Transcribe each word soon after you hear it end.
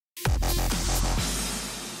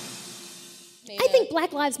I think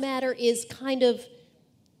Black Lives Matter is kind of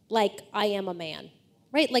like I am a man,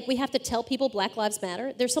 right? Like we have to tell people Black Lives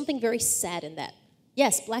Matter. There's something very sad in that.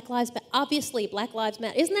 Yes, Black Lives Matter. Obviously, Black Lives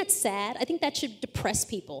Matter. Isn't that sad? I think that should depress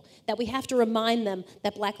people, that we have to remind them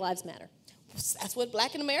that Black Lives Matter. That's what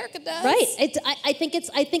Black in America does. Right. I think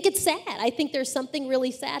it's sad. I think there's something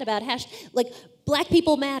really sad about like Black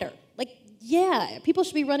people matter. Like, yeah, people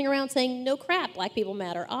should be running around saying, no crap, Black people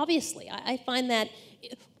matter. Obviously, I find that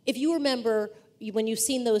if you remember when you've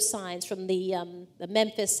seen those signs from the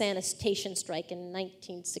Memphis sanitation strike in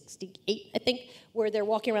 1968, I think, where they're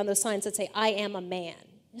walking around those signs that say, I am a man.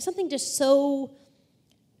 There's something just so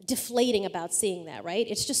deflating about seeing that, right?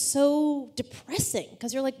 It's just so depressing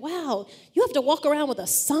because you're like, wow, you have to walk around with a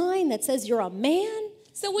sign that says you're a man?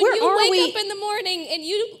 So when you wake up in the morning and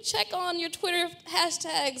you check on your Twitter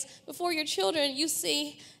hashtags before your children, you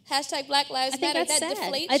see hashtag Black Lives Matter, that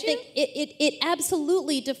deflates you? I think it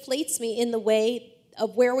absolutely deflates me in the way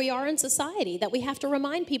of where we are in society, that we have to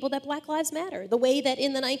remind people that Black Lives Matter. The way that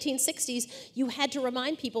in the 1960s, you had to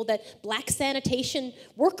remind people that Black sanitation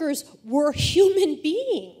workers were human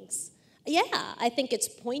beings. Yeah, I think it's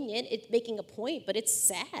poignant, it's making a point, but it's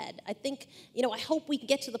sad. I think, I hope we can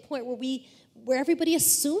get to the point where everybody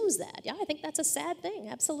assumes that. Yeah, I think that's a sad thing,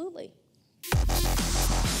 absolutely.